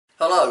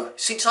Hello.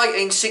 Since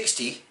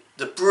 1860,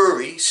 the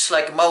brewery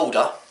Slag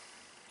Moulder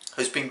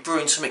has been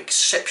brewing some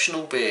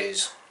exceptional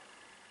beers.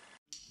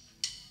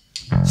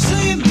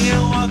 See me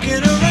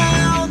walking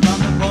around,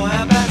 I'm the boy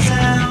about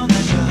town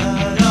that you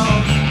heard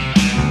of.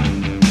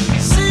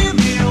 See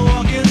me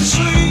walking the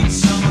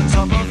streets, I'm on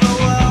top of the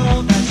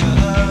world that you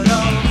heard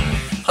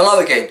of. Hello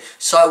again.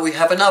 So we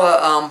have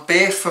another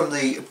beer from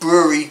the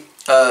brewery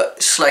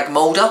Slag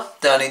Moulder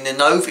down in the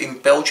Nove in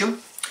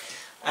Belgium,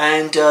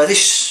 and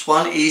this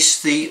one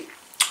is the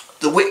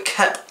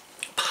Witkap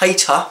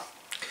Pater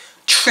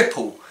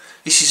Tripel.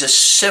 This is a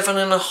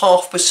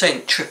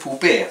 7.5% triple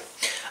beer,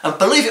 and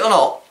believe it or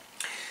not,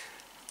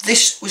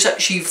 this was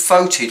actually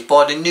voted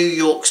by the New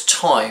York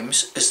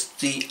Times as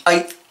the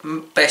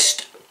 8th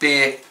best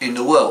beer in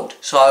the world.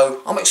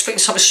 So I'm expecting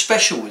something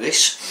special with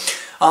this.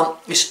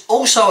 It's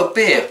also a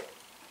beer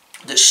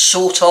that's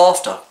sought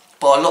after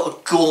by a lot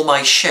of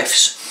gourmet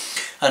chefs,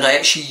 and they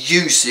actually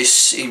use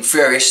this in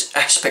various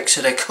aspects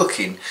of their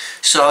cooking.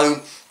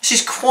 So this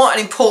is quite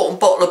an important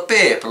bottle of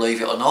beer,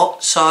 believe it or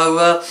not.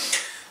 So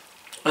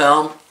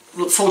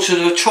look forward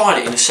to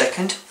trying it in a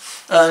second.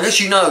 As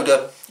you know,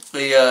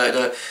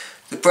 the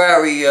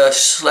brewery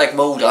Slag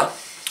Moulder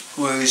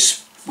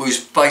was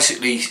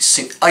basically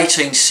since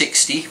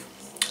 1860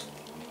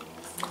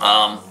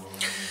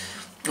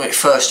 when it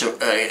first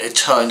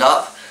turned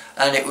up,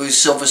 and it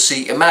was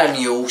obviously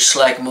Emmanuel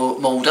Slag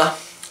Moulder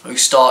who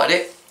started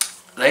it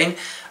then,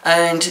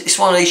 and it's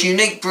one of these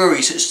unique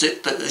breweries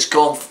that has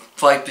gone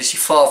basically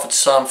father to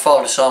son,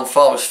 father to son,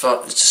 father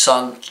to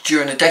son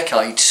during the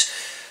decades.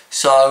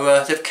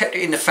 So they've kept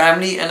it in the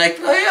family, and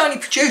they only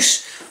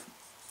produce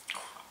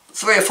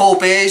 3 or 4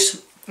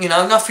 beers, you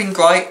know, nothing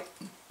great.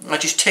 They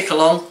just tick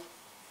along.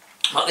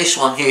 But this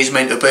one here is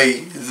meant to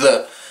be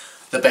the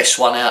best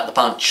one out of the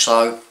bunch.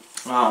 So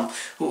what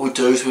we'll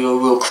do is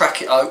we'll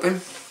crack it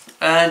open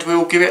and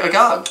we'll give it a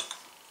go.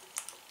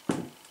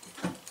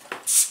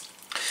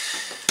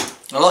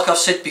 Now, like I've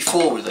said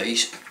before with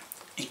these,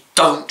 you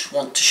don't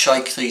want to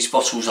shake these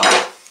bottles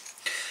up.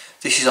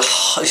 This is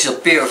a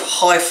beer of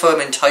high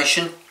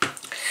fermentation,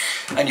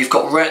 and you've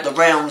got the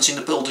rounds in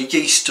the bottle, the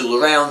yeast or the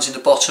rounds in the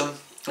bottom,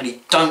 and you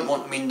don't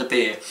want them in the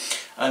beer.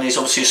 And there's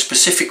obviously a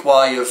specific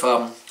way of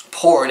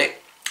pouring it.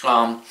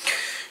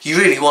 You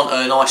really want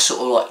a nice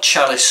sort of like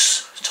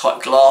chalice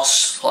type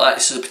glass like that.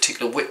 This is a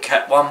particular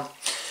Witkap one,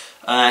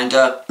 and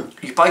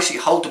you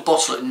basically hold the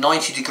bottle at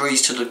 90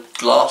 degrees to the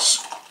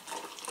glass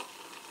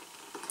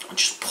and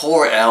just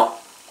pour it out,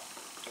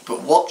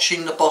 but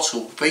watching the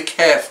bottle, be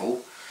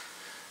careful,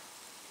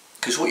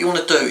 because what you want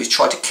to do is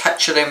try to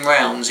capture them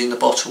rounds in the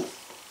bottle.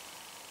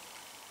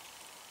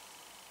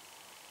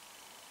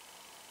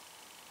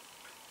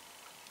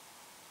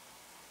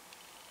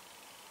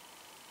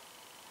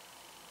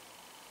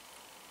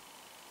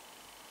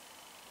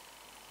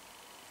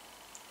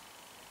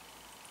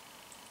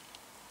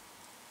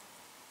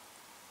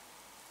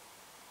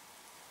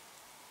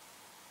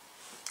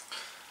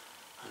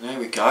 And there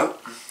we go.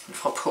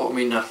 If I put them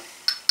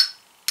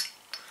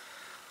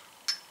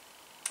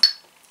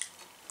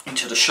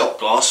into the shot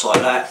glass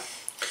like that,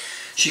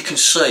 as you can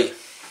see,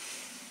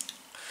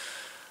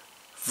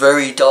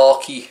 very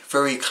darky,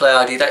 very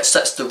cloudy.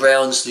 That's the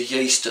rounds, the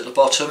yeast at the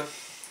bottom.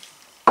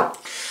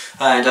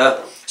 And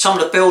some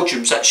of the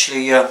Belgians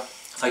actually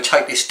they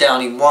take this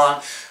down in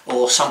one,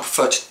 or some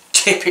prefer to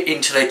tip it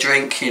into their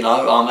drink. You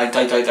know,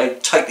 they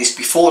take this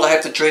before they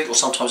have the drink, or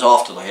sometimes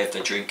after they have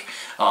their drink.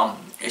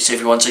 It's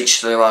everyone's each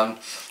to their own.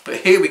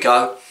 But here we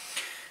go,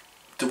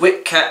 the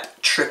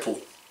Witkap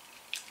Tripel.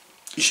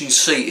 As you can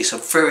see, it's a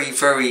very,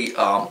 very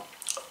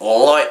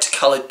light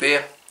coloured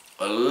beer,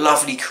 a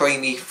lovely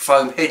creamy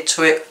foam head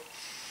to it.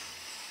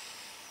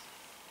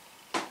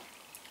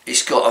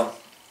 It's got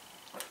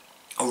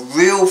a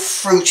real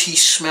fruity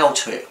smell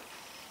to it,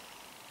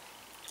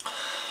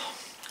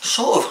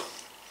 sort of.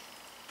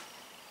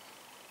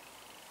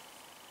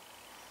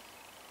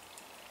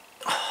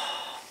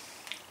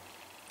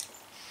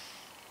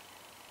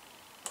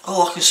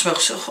 Oh, I can smell.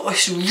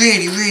 It's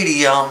really,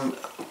 really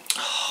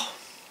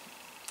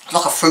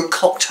like a fruit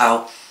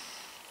cocktail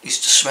is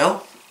the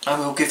smell, and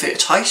we'll give it a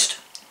taste.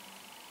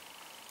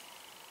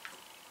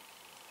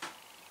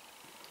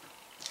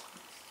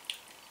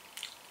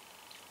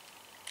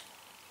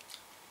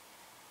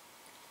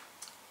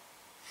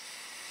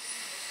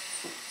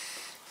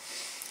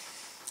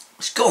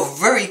 It's got a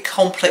very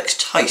complex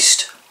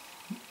taste.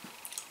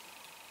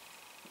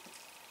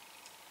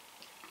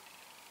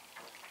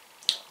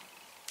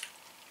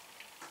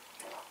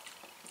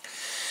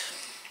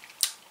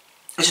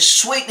 There's a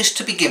sweetness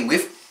to begin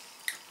with,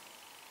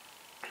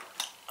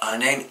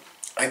 and then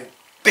a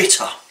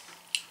bitter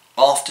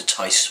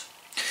aftertaste,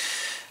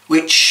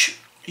 which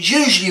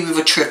usually with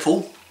a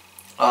triple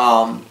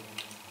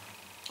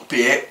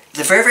beer,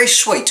 they're very, very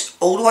sweet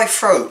all the way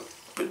through,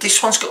 but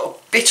this one's got a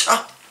bitter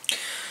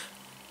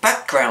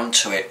background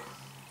to it.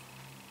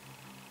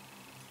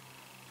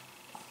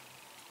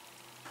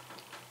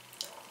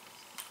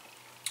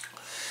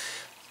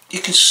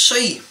 You can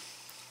see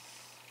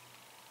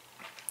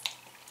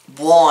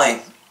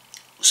why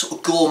sort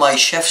of gourmet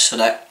chefs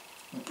and that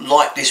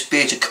like this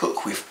beer to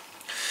cook with,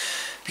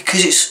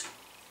 because it's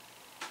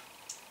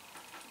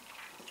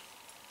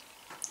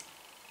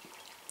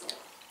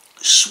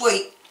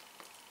sweet,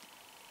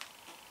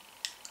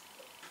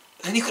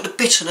 then you've got the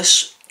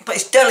bitterness, but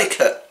it's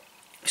delicate.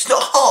 It's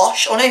not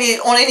harsh on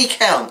any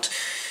count.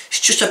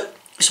 It's a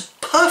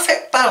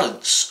perfect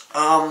balance.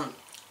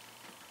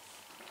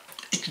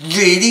 It's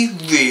really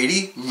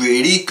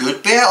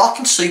good beer. I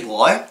can see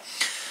why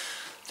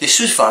this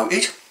was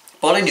voted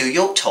by the New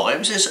York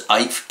Times as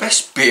 8th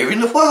best beer in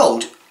the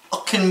world.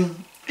 I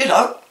can, you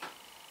know,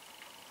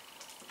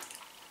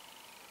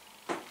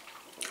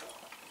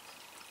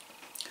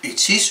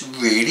 it is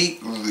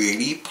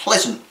really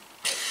pleasant.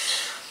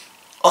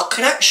 I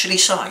can actually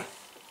say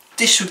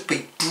this would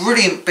be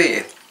brilliant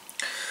beer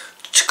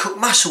to cook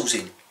mussels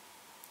in.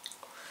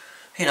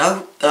 You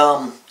know,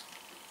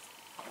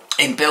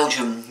 in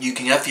Belgium you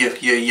can have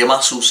your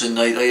mussels, and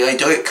they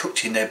do it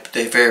cooked in their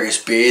various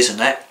beers and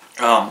that.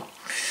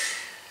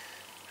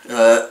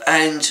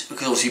 And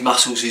because obviously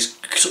mussels is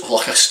sort of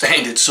like a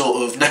standard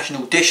sort of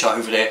national dish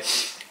over there.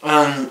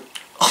 I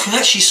can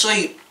actually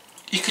see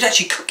you could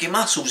actually cook your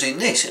mussels in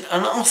this,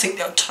 and I think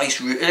that would taste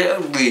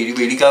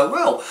really go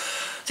well.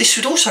 This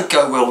would also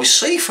go well with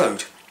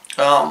seafood.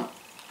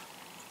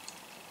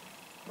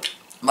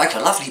 Make a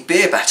lovely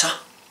beer batter.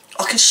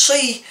 I can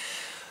see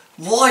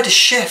why the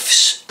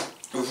chefs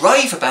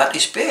rave about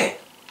this beer.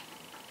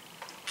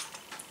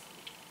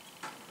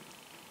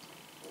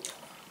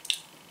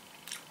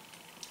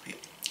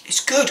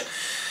 It's good.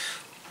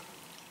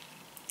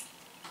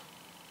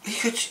 You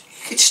could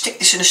stick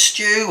this in a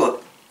stew,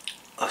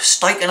 a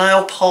steak and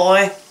ale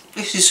pie.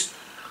 This is,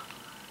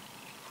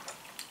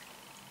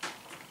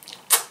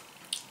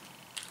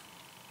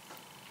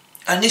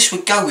 and this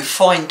would go with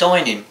fine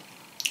dining.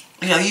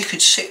 You know, you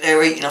could sit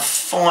there eating a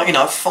fine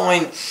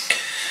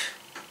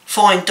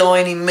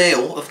dining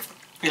meal of,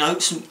 you know,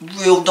 some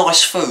real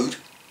nice food,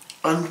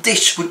 and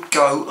this would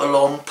go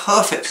along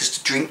perfect as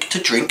to drink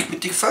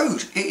with the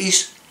food. It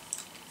is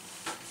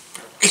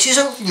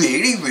a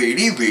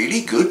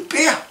really good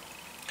beer.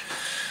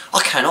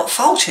 I cannot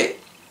fault it.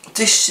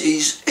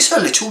 It's a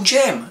little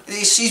gem.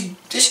 This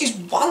is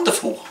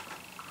wonderful.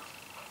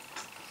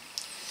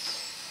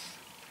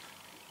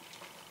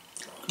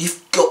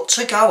 You've got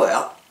to go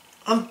out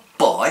and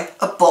buy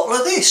a bottle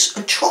of this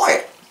and try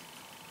it.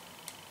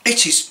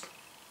 It's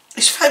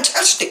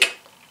fantastic.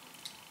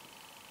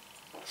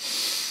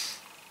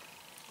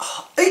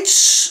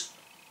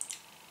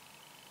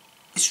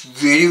 It's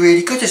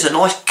really good. There's a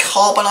nice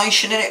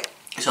carbonation in it.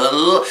 It's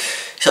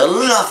a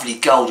lovely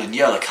golden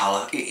yellow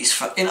colour. It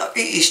is, you know, it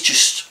is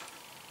just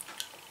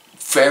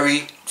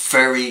very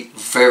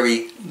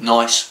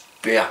nice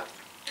beer.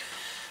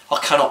 I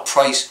cannot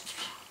praise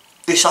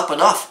this up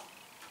enough.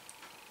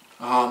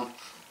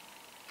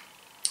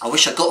 I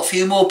wish I got a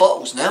few more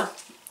bottles now,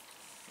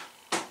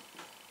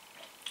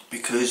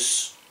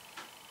 because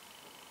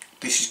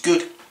this is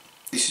good.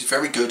 This is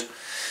very good.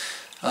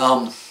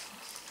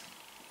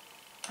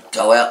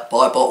 Go out,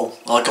 buy a bottle.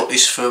 I got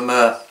this from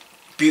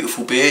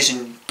Beautiful Beers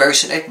in Bury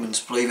St Edmunds,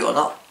 believe it or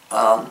not.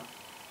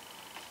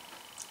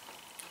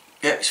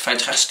 Yeah, it's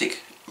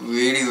fantastic.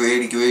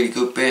 Really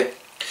good beer.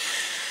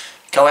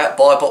 Go out,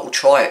 buy a bottle,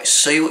 try it,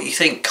 see what you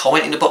think.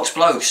 Comment in the box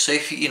below. See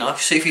if you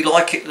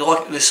like it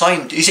the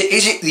same. Is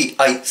it the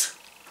 8th?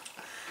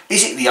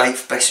 Is it the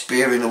 8th best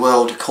beer in the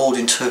world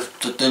according to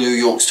the New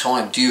York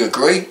Times? Do you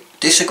agree?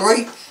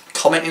 Disagree?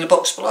 Comment in the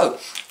box below.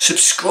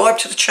 Subscribe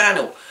to the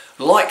channel.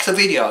 Like the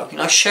video. You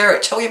know, share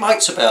it. Tell your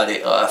mates about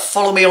it.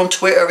 Follow me on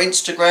Twitter,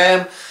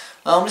 Instagram.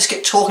 Let's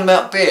get talking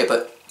about beer.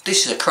 But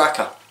this is a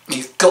cracker.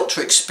 You've got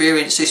to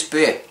experience this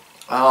beer.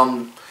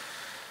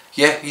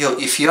 Yeah,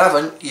 if you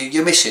haven't,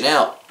 you're missing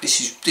out. This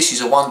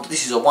is a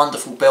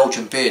wonderful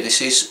Belgian beer.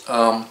 This is.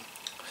 Go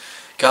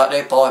out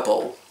there, buy a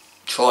bottle,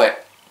 try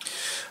it.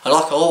 And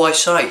like I always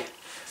say,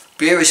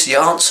 beer is the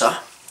answer,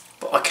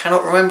 but I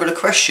cannot remember the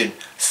question.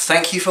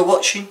 Thank you for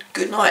watching.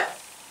 Good night.